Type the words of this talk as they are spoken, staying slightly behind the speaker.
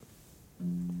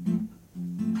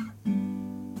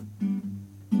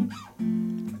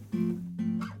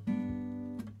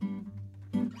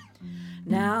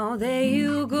Now there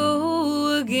you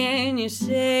go again, you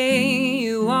say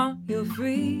you want your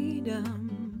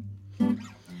freedom.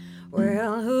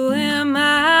 Well, who am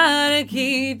I to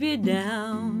keep you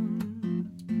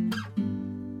down?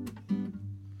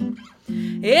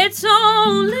 It's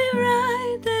only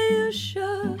right that you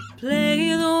should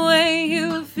play the way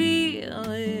you feel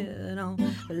it. Oh,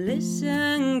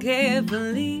 listen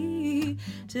carefully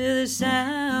to the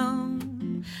sound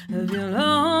of your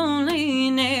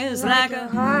loneliness. Like a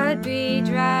heartbeat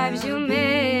drives you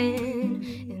mad,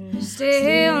 in the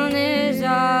stillness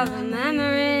of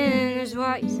remembering is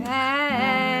what you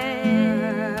had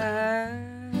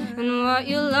and what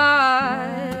you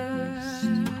lost,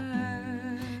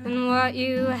 and what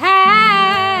you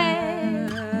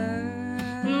had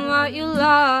and what you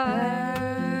lost.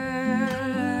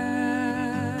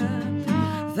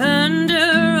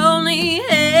 Thunder only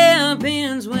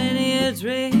happens when it's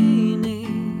raining.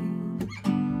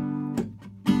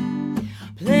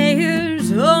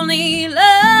 Players only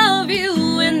love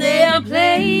you when they're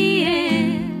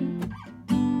playing.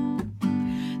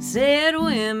 Said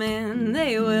women,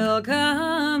 they will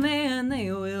come and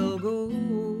they will go.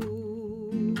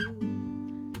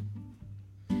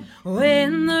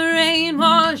 When the rain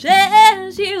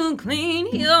washes you clean,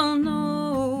 you'll know.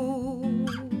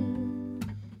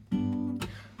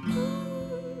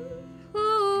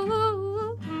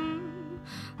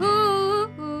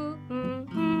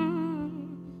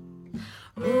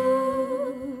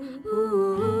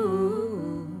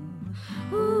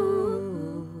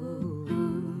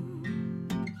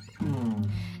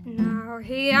 Now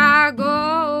here I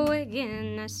go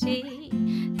again, I see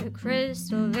the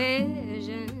crystal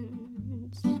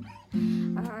visions.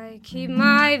 I keep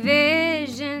my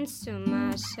visions to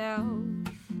myself.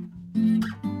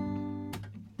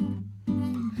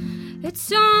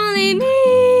 It's only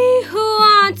me who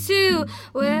want to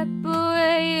whip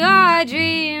away your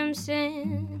dreams.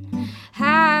 And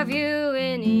have you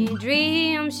any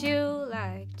dreams you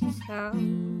like to tell?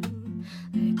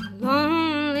 Like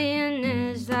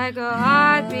loneliness, like a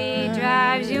heartbeat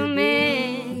drives you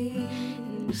mad,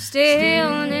 in the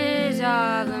stillness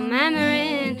of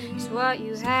remembering is what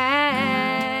you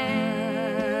had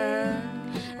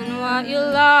and what you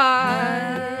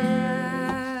lost,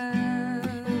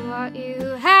 and what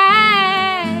you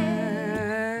had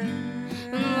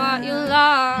and what you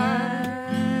lost.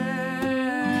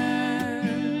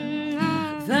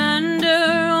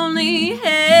 Thunder only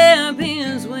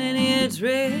happens when it's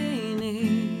raining.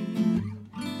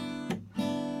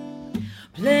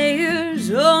 Players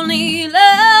only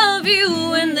love you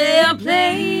when they're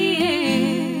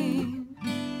playing.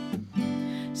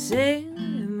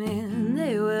 Sailormen,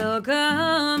 they will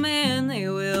come and they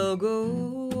will go.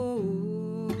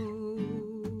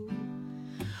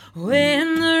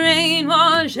 When the rain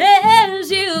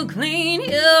washes you clean,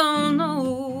 you'll